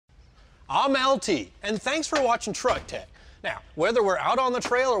I'm LT, and thanks for watching Truck Tech. Now, whether we're out on the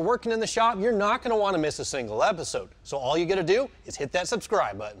trail or working in the shop, you're not going to want to miss a single episode. So all you got to do is hit that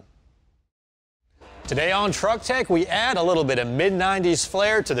subscribe button. Today on Truck Tech, we add a little bit of mid-90s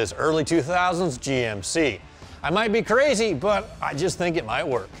flair to this early 2000s GMC. I might be crazy, but I just think it might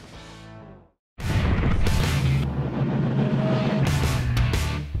work.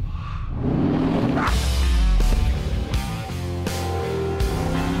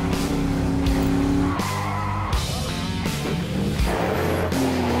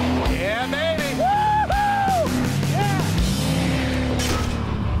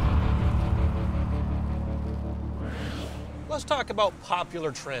 Let's talk about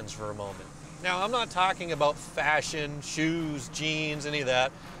popular trends for a moment. Now, I'm not talking about fashion, shoes, jeans, any of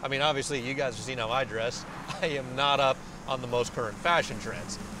that. I mean, obviously, you guys have seen how I dress. I am not up on the most current fashion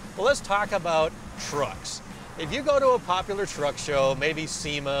trends. Well, let's talk about trucks. If you go to a popular truck show, maybe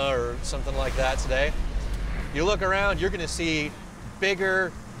SEMA or something like that today, you look around, you're gonna see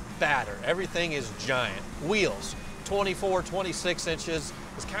bigger, badder. Everything is giant. Wheels, 24, 26 inches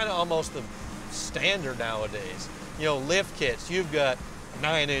is kind of almost the standard nowadays. You know, lift kits, you've got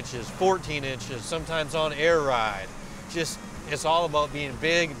 9 inches, 14 inches, sometimes on air ride. Just, it's all about being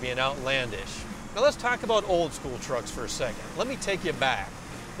big, being outlandish. Now let's talk about old school trucks for a second. Let me take you back.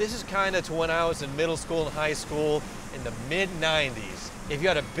 This is kind of to when I was in middle school and high school in the mid-90s. If you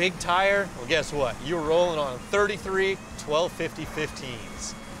had a big tire, well, guess what? You were rolling on 33 1250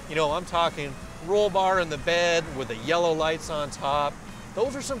 15s. You know, I'm talking roll bar in the bed with the yellow lights on top.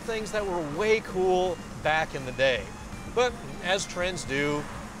 Those are some things that were way cool back in the day. But as trends do,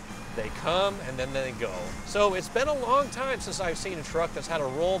 they come and then they go. So it's been a long time since I've seen a truck that's had a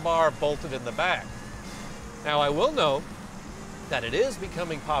roll bar bolted in the back. Now I will note that it is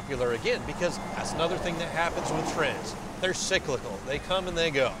becoming popular again, because that's another thing that happens with trends. They're cyclical, they come and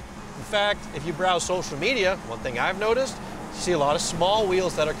they go. In fact, if you browse social media, one thing I've noticed, you see a lot of small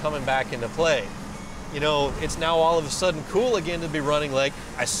wheels that are coming back into play. You know, it's now all of a sudden cool again to be running like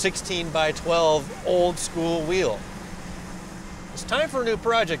a 16 by 12 old school wheel. It's time for a new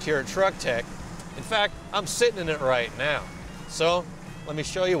project here at Truck Tech. In fact, I'm sitting in it right now. So let me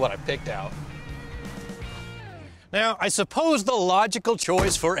show you what I picked out. Now, I suppose the logical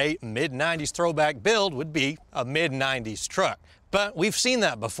choice for a mid-90s throwback build would be a mid-90s truck. But we've seen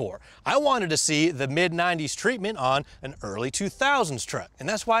that before. I wanted to see the mid-90s treatment on an early 2000s truck, and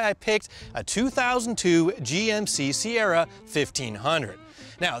that's why I picked a 2002 GMC Sierra 1500.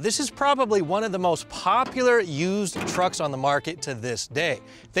 Now, this is probably one of the most popular used trucks on the market to this day.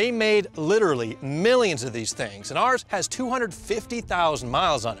 They made literally millions of these things, and ours has 250,000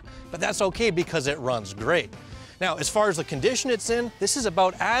 miles on it, but that's okay because it runs great. Now, as far as the condition it's in, this is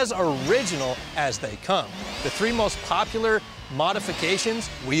about as original as they come. The three most popular modifications,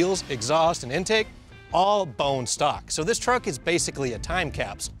 wheels, exhaust, and intake, all bone stock. So this truck is basically a time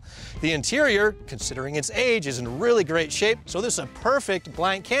capsule. The interior, considering its age, is in really great shape, so this is a perfect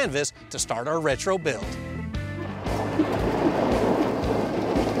blank canvas to start our retro build.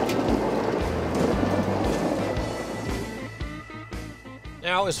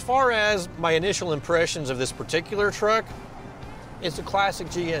 Now, as far as my initial impressions of this particular truck, it's a classic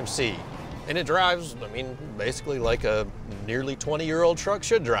GMC. And it drives, I mean, basically like a nearly 20-year-old truck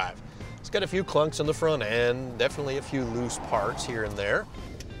should drive. It's got a few clunks in the front end, definitely a few loose parts here and there.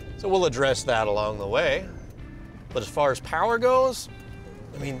 So we'll address that along the way. But as far as power goes,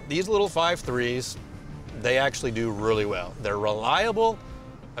 I mean, these little 5.3s, they actually do really well. They're reliable.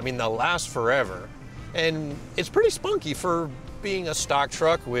 I mean, they'll last forever. And it's pretty spunky for being a stock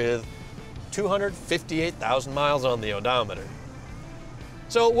truck with 258,000 miles on the odometer.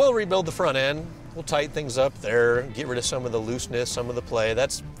 So we'll rebuild the front end, we'll tighten things up there, get rid of some of the looseness, some of the play.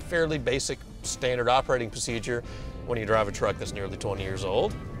 That's fairly basic standard operating procedure when you drive a truck that's nearly 20 years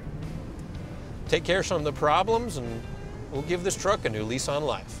old. Take care of some of the problems and we'll give this truck a new lease on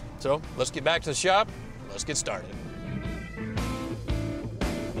life. So let's get back to the shop, let's get started.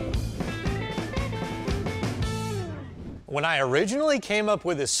 When I originally came up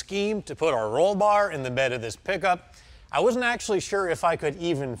with a scheme to put our roll bar in the bed of this pickup, I wasn't actually sure if I could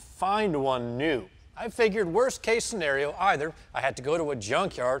even find one new. I figured worst case scenario, either I had to go to a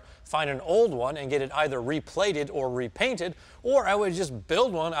junkyard, find an old one and get it either replated or repainted, or I would just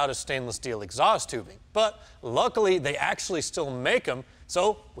build one out of stainless steel exhaust tubing. But luckily they actually still make them,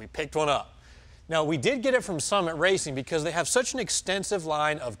 so we picked one up. Now, we did get it from Summit Racing because they have such an extensive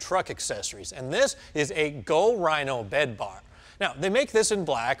line of truck accessories, and this is a Go Rhino Bed Bar. Now, they make this in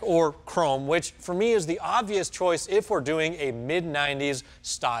black or chrome, which for me is the obvious choice if we're doing a mid-90s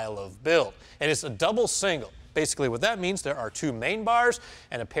style of build. And it's a double single. Basically what that means, there are 2 main bars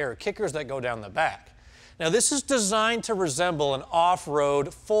and a pair of kickers that go down the back. Now this is designed to resemble an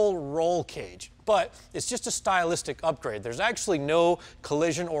off-road full roll cage, but it's just a stylistic upgrade. There's actually no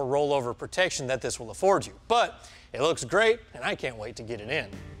collision or rollover protection that this will afford you, but it looks great and I can't wait to get it in.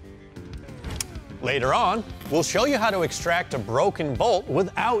 Later on, we'll show you how to extract a broken bolt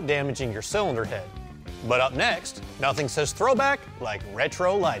without damaging your cylinder head. But up next, nothing says throwback like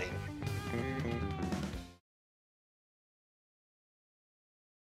retro lighting.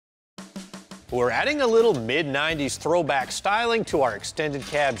 We're adding a little mid-90s throwback styling to our extended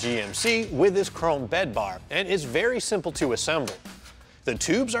cab GMC with this chrome bed bar, and it's very simple to assemble. The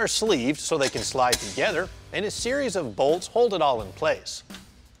tubes are sleeved so they can slide together, and a series of bolts hold it all in place.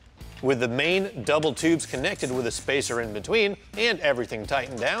 With the main double tubes connected with a spacer in between and everything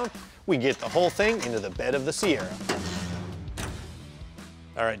tightened down, we get the whole thing into the bed of the Sierra.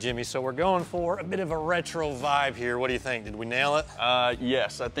 All right, Jimmy, so we're going for a bit of a retro vibe here. What do you think? Did we nail it?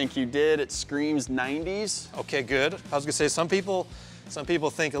 Yes, I think you did. It screams 90s. Okay, good. I was gonna say some people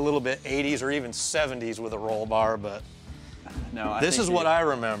think a little bit 80s or even 70s with a roll bar, but no, this is what I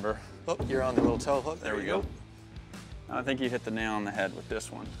remember. Oh, you're on the little tow hook. There we go. I think you hit the nail on the head with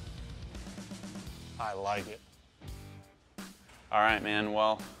this one. I like it. All right, man.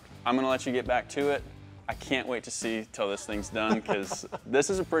 Well, I'm gonna let you get back to it. I can't wait to see till this thing's done because this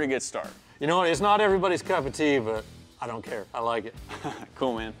is a pretty good start. You know what? It's not everybody's cup of tea, but I don't care. I like it.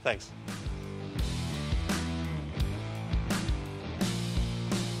 Cool, man. Thanks.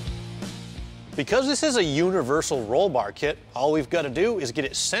 Because this is a universal roll bar kit, all we've got to do is get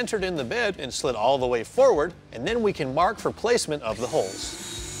it centered in the bed and slid all the way forward, and then we can mark for placement of the holes.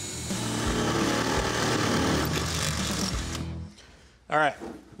 All right,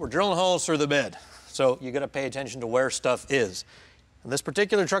 we're drilling holes through the bed, so you got to pay attention to where stuff is. In this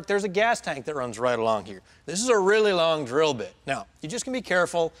particular truck, there's a gas tank that runs right along here. This is a really long drill bit. Now, you just can be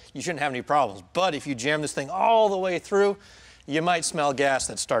careful. You shouldn't have any problems. But if you jam this thing all the way through, you might smell gas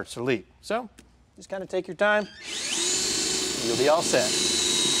that starts to leak. So just kind of take your time. You'll be all set.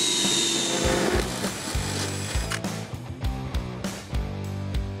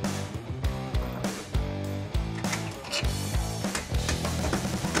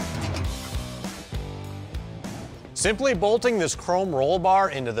 Simply bolting this chrome roll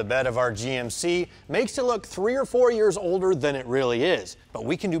bar into the bed of our GMC makes it look 3 or 4 years older than it really is. But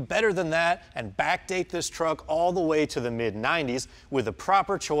we can do better than that and backdate this truck all the way to the mid-90s with the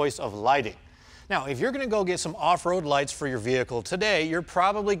proper choice of lighting. Now, if you're going to go get some off-road lights for your vehicle today, you're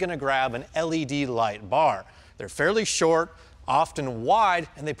probably going to grab an LED light bar. They're fairly short, often wide,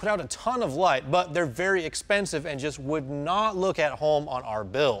 and they put out a ton of light, but they're very expensive and just would not look at home on our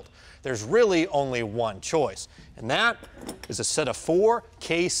build. There's really only one choice, and that is a set of 4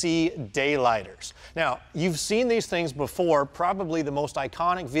 KC Daylighters. Now, you've seen these things before. Probably the most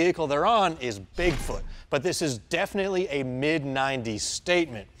iconic vehicle they're on is Bigfoot, but this is definitely a mid-90s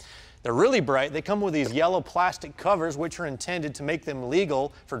statement. They're really bright. They come with these yellow plastic covers, which are intended to make them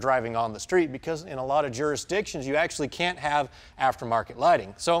legal for driving on the street, because in a lot of jurisdictions, you actually can't have aftermarket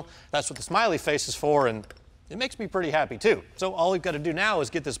lighting. So that's what the smiley face is for, and it makes me pretty happy too. So all we've got to do now is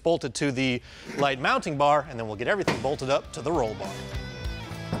get this bolted to the light mounting bar, and then we'll get everything bolted up to the roll bar.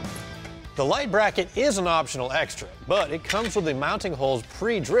 The light bracket is an optional extra, but it comes with the mounting holes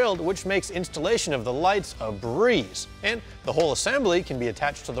pre-drilled, which makes installation of the lights a breeze. And the whole assembly can be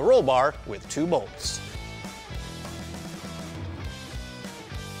attached to the roll bar with 2 bolts.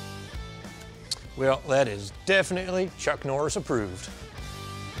 Well, that is definitely Chuck Norris approved.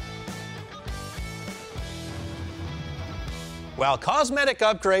 While cosmetic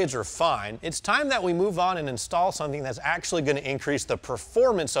upgrades are fine, it's time that we move on and install something that's actually going to increase the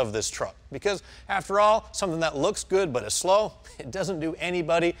performance of this truck. Because after all, something that looks good but is slow, it doesn't do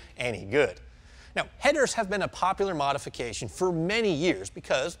anybody any good. Now, headers have been a popular modification for many years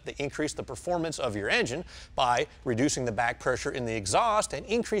because they increase the performance of your engine by reducing the back pressure in the exhaust and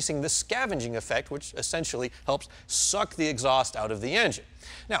increasing the scavenging effect, which essentially helps suck the exhaust out of the engine.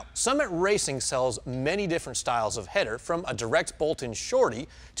 Now, Summit Racing sells many different styles of header, from a direct bolt-in shorty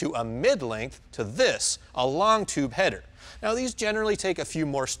to a mid-length to this, a long tube header. Now, these generally take a few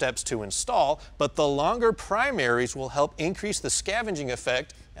more steps to install, but the longer primaries will help increase the scavenging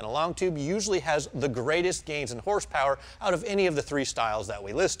effect, and a long tube usually has the greatest gains in horsepower out of any of the 3 styles that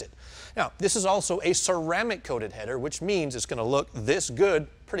we listed. Now, this is also a ceramic coated header, which means it's going to look this good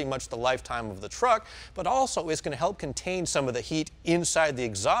pretty much the lifetime of the truck, but also it's going to help contain some of the heat inside the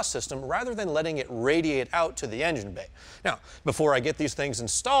exhaust system rather than letting it radiate out to the engine bay. Now, before I get these things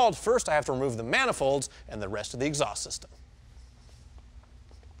installed, first I have to remove the manifolds and the rest of the exhaust system.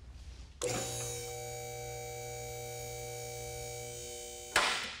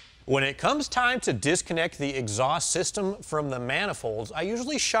 When it comes time to disconnect the exhaust system from the manifolds, I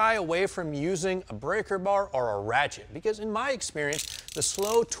usually shy away from using a breaker bar or a ratchet because in my experience, the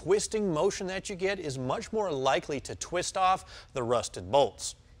slow twisting motion that you get is much more likely to twist off the rusted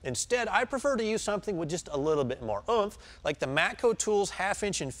bolts. Instead, I prefer to use something with just a little bit more oomph, like the Matco Tools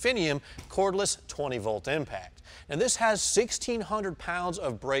 1/2-inch INFINIUM cordless 20-volt impact. Now this has 1,600 pounds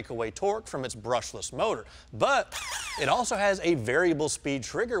of breakaway torque from its brushless motor, but it also has a variable speed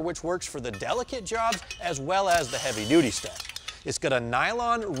trigger which works for the delicate jobs as well as the heavy-duty stuff. It's got a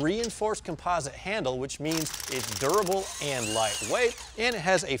nylon reinforced composite handle, which means it's durable and lightweight, and it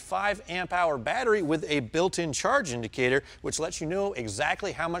has a 5 amp hour battery with a built-in charge indicator, which lets you know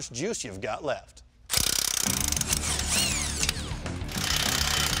exactly how much juice you've got left.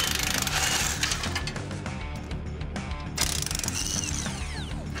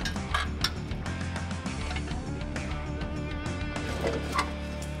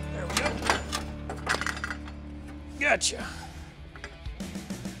 There we go. Gotcha.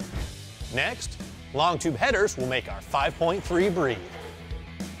 Next, long tube headers will make our 5.3 breathe.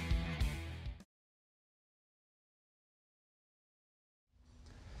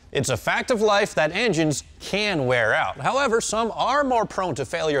 It's a fact of life that engines can wear out. However, some are more prone to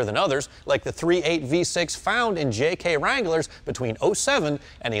failure than others, like the 3.8 V6 found in JK Wranglers between 07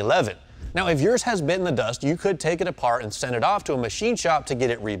 and 11. Now, if yours has bitten the dust, you could take it apart and send it off to a machine shop to get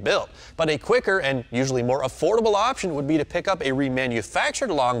it rebuilt. But a quicker and usually more affordable option would be to pick up a remanufactured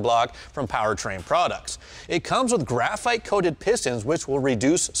long block from PowerTrain Products. It comes with graphite-coated pistons, which will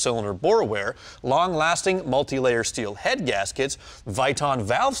reduce cylinder bore wear, long-lasting multi-layer steel head gaskets, Viton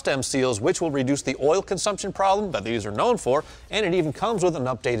valve stem seals, which will reduce the oil consumption problem that these are known for, and it even comes with an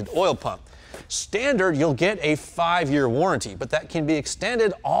updated oil pump. Standard, you'll get a 5-year warranty, but that can be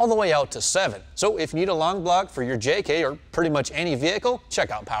extended all the way out to 7. So if you need a long block for your JK or pretty much any vehicle,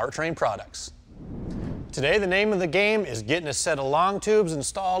 check out PowerTrain Products. Today, the name of the game is getting a set of long tubes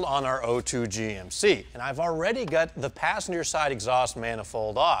installed on our 02 GMC, and I've already got the passenger side exhaust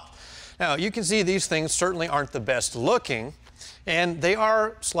manifold off. Now, you can see these things certainly aren't the best looking, and they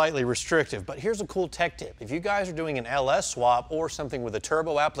are slightly restrictive, but here's a cool tech tip. If you guys are doing an LS swap or something with a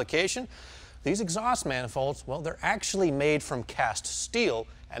turbo application, these exhaust manifolds, well, they're actually made from cast steel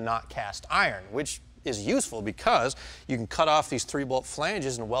and not cast iron, which is useful because you can cut off these 3-bolt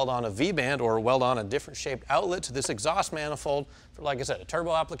flanges and weld on a V-band or weld on a different shaped outlet to this exhaust manifold for, like I said, a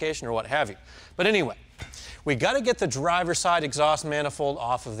turbo application or what have you. But anyway, we got to get the driver's side exhaust manifold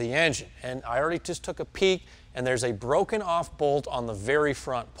off of the engine, and I already just took a peek, and there's a broken off bolt on the very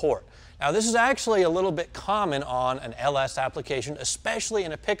front port. Now, this is actually a little bit common on an LS application, especially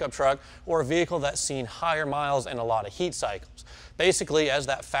in a pickup truck or a vehicle that's seen higher miles and a lot of heat cycles. Basically, as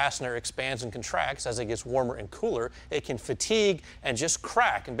that fastener expands and contracts, as it gets warmer and cooler, it can fatigue and just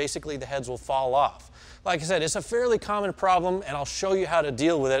crack, and basically the heads will fall off. Like I said, it's a fairly common problem, and I'll show you how to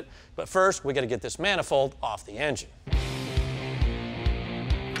deal with it. But first, we got to get this manifold off the engine.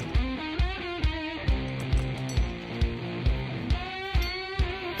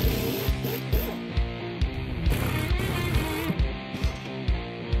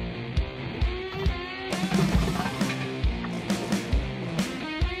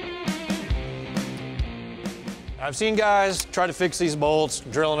 I've seen guys try to fix these bolts,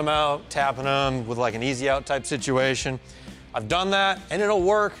 drilling them out, tapping them with like an easy out type situation. I've done that and it'll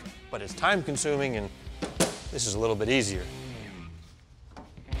work, but it's time consuming, and this is a little bit easier.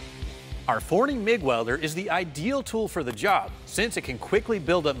 Our Forney MIG welder is the ideal tool for the job since it can quickly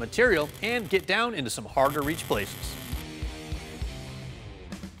build up material and get down into some hard to reach places.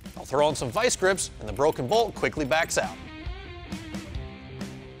 I'll throw on some vice grips and the broken bolt quickly backs out.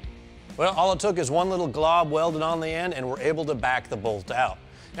 Well, all it took is one little glob welded on the end and we're able to back the bolt out.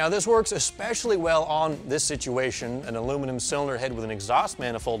 Now this works especially well on this situation, an aluminum cylinder head with an exhaust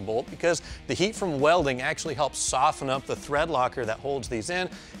manifold bolt, because the heat from welding actually helps soften up the thread locker that holds these in,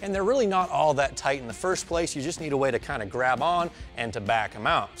 and they're really not all that tight in the first place. You just need a way to kind of grab on and to back them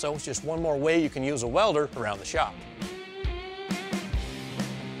out. So it's just one more way you can use a welder around the shop.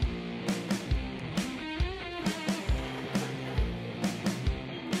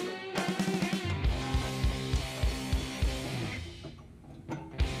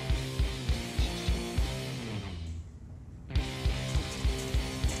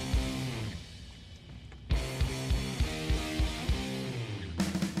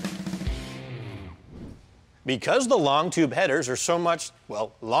 Because the long tube headers are so much,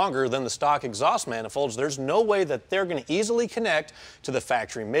 well, longer than the stock exhaust manifolds, there's no way that they're going to easily connect to the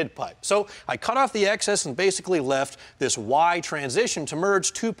factory mid pipe. So I cut off the excess and basically left this Y transition to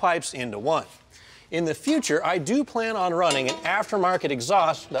merge two pipes into one. In the future, I do plan on running an aftermarket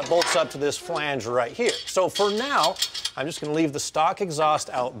exhaust that bolts up to this flange right here. So for now, I'm just going to leave the stock exhaust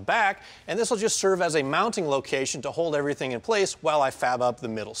out back, and this will just serve as a mounting location to hold everything in place while I fab up the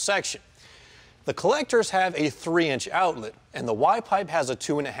middle section. The collectors have a 3-inch outlet, and the Y-pipe has a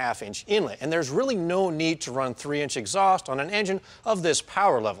 2.5-inch inlet, and there's really no need to run 3-inch exhaust on an engine of this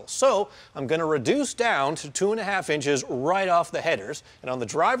power level. So I'm going to reduce down to 2.5 inches right off the headers, and on the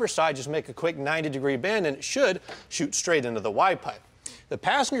driver's side, just make a quick 90-degree bend, and it should shoot straight into the Y-pipe. The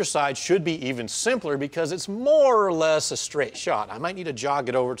passenger side should be even simpler because it's more or less a straight shot. I might need to jog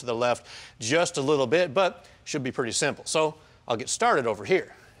it over to the left just a little bit, but should be pretty simple. So I'll get started over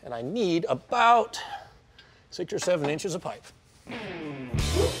here. And I need about 6 or 7 inches of pipe.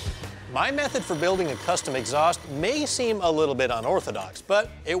 My method for building a custom exhaust may seem a little bit unorthodox, but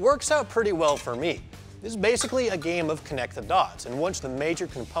it works out pretty well for me. This is basically a game of connect the dots, and once the major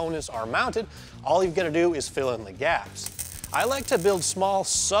components are mounted, all you've got to do is fill in the gaps. I like to build small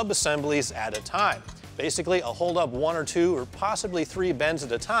sub-assemblies at a time. Basically, I'll hold up 1 or 2 or possibly 3 bends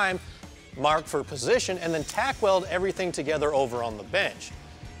at a time, mark for position, and then tack weld everything together over on the bench.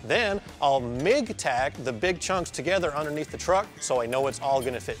 Then I'll MIG tack the big chunks together underneath the truck so I know it's all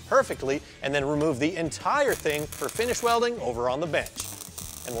going to fit perfectly, and then remove the entire thing for finish welding over on the bench.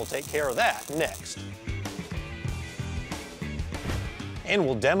 And we'll take care of that next. And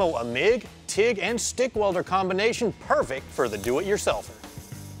we'll demo a MIG, TIG, and stick welder combination perfect for the do-it-yourselfer.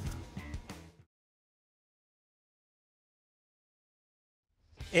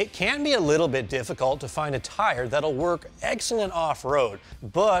 It can be a little bit difficult to find a tire that'll work excellent off-road,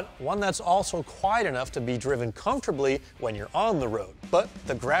 but one that's also quiet enough to be driven comfortably when you're on the road. But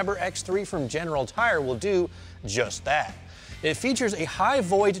the Grabber X3 from General Tire will do just that. It features a high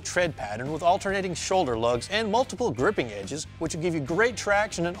void tread pattern with alternating shoulder lugs and multiple gripping edges, which will give you great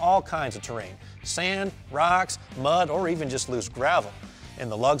traction in all kinds of terrain: sand, rocks, mud, or even just loose gravel.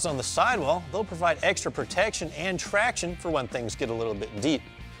 And the lugs on the sidewall, they'll provide extra protection and traction for when things get a little bit deep.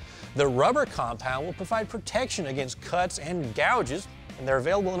 The rubber compound will provide protection against cuts and gouges, and they're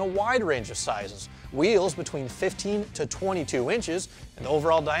available in a wide range of sizes. Wheels between 15 to 22 inches, and the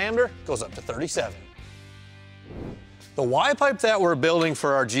overall diameter goes up to 37. The Y-pipe that we're building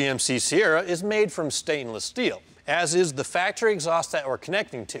for our GMC Sierra is made from stainless steel, as is the factory exhaust that we're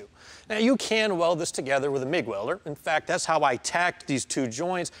connecting to. Now, you can weld this together with a MIG welder. In fact, that's how I tacked these 2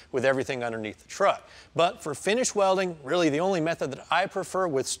 joints with everything underneath the truck. But for finish welding, really the only method that I prefer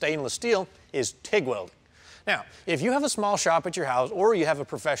with stainless steel is TIG welding. Now, if you have a small shop at your house, or you have a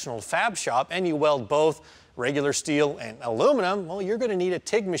professional fab shop and you weld both regular steel and aluminum, well, you're going to need a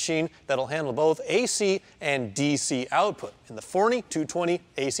TIG machine that'll handle both AC and DC output. And the Forney 220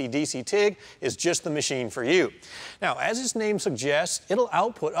 AC/DC TIG is just the machine for you. Now, as its name suggests, it'll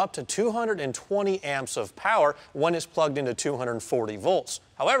output up to 220 amps of power when it's plugged into 240 volts.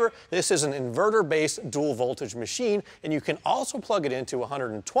 However, this is an inverter-based dual voltage machine, and you can also plug it into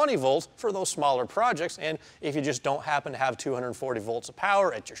 120 volts for those smaller projects, and if you just don't happen to have 240 volts of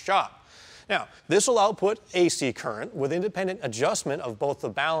power at your shop. Now, this will output AC current with independent adjustment of both the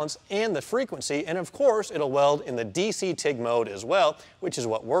balance and the frequency, and of course, it'll weld in the DC TIG mode as well, which is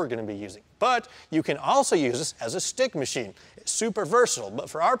what we're going to be using. But you can also use this as a stick machine. It's super versatile, but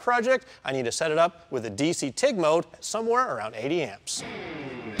for our project, I need to set it up with a DC TIG mode at somewhere around 80 amps.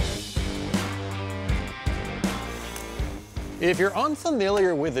 If you're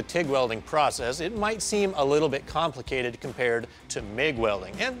unfamiliar with the TIG welding process, it might seem a little bit complicated compared to MIG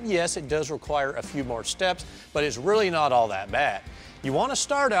welding. And yes, it does require a few more steps, but it's really not all that bad. You want to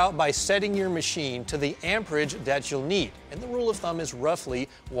start out by setting your machine to the amperage that you'll need. And the rule of thumb is roughly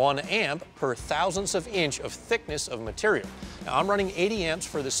 1 amp per thousandths of inch of thickness of material. Now, I'm running 80 amps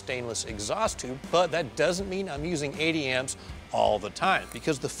for the stainless exhaust tube, but that doesn't mean I'm using 80 amps all the time,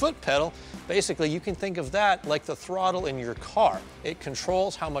 because the foot pedal, basically you can think of that like the throttle in your car. It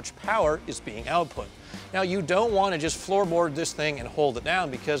controls how much power is being output. Now, you don't want to just floorboard this thing and hold it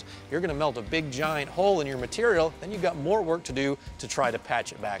down, because you're going to melt a big giant hole in your material, then you've got more work to do to try to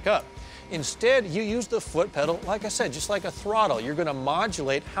patch it back up. Instead, you use the foot pedal, like I said, just like a throttle. You're going to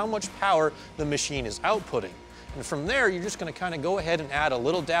modulate how much power the machine is outputting. And from there, you're just going to kind of go ahead and add a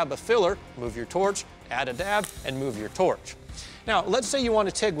little dab of filler, move your torch, add a dab, and move your torch. Now, let's say you want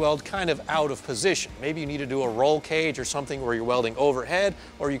to TIG weld kind of out of position. Maybe you need to do a roll cage or something where you're welding overhead,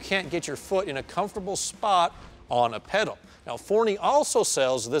 or you can't get your foot in a comfortable spot on a pedal. Now, Forney also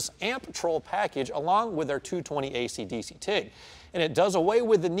sells this amp control package along with their 220 AC/DC TIG. And it does away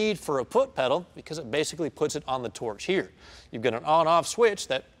with the need for a foot pedal, because it basically puts it on the torch here. You've got an on-off switch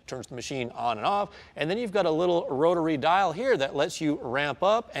that turns the machine on and off, and then you've got a little rotary dial here that lets you ramp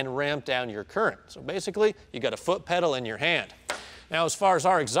up and ramp down your current. So basically, you got a foot pedal in your hand. Now, as far as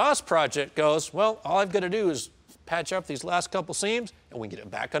our exhaust project goes, well, all I've got to do is patch up these last couple seams, and we get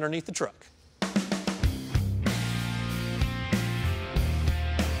it back underneath the truck.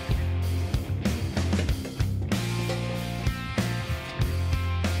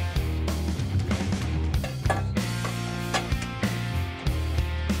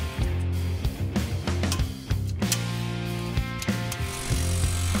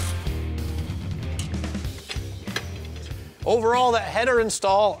 Overall, that header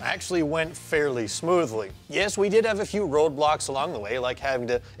install actually went fairly smoothly. Yes, we did have a few roadblocks along the way, like having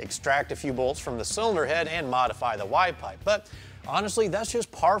to extract a few bolts from the cylinder head and modify the Y pipe, but honestly, that's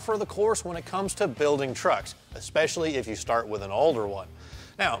just par for the course when it comes to building trucks, especially if you start with an older one.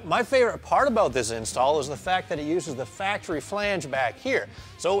 Now, my favorite part about this install is the fact that it uses the factory flange back here.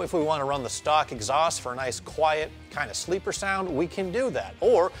 So if we want to run the stock exhaust for a nice quiet kind of sleeper sound, we can do that.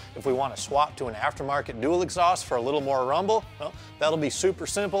 Or if we want to swap to an aftermarket dual exhaust for a little more rumble, well, that'll be super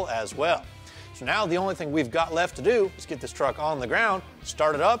simple as well. So now the only thing we've got left to do is get this truck on the ground,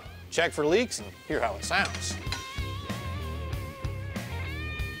 start it up, check for leaks, and hear how it sounds.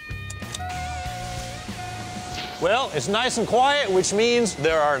 Well, it's nice and quiet, which means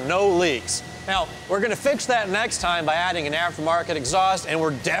there are no leaks. Now, we're going to fix that next time by adding an aftermarket exhaust, and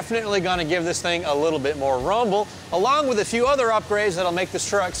we're definitely going to give this thing a little bit more rumble, along with a few other upgrades that'll make this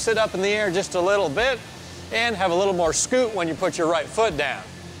truck sit up in the air just a little bit and have a little more scoot when you put your right foot down.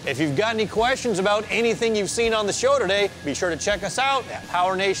 If you've got any questions about anything you've seen on the show today, be sure to check us out at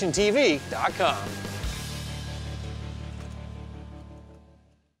PowerNationTV.com.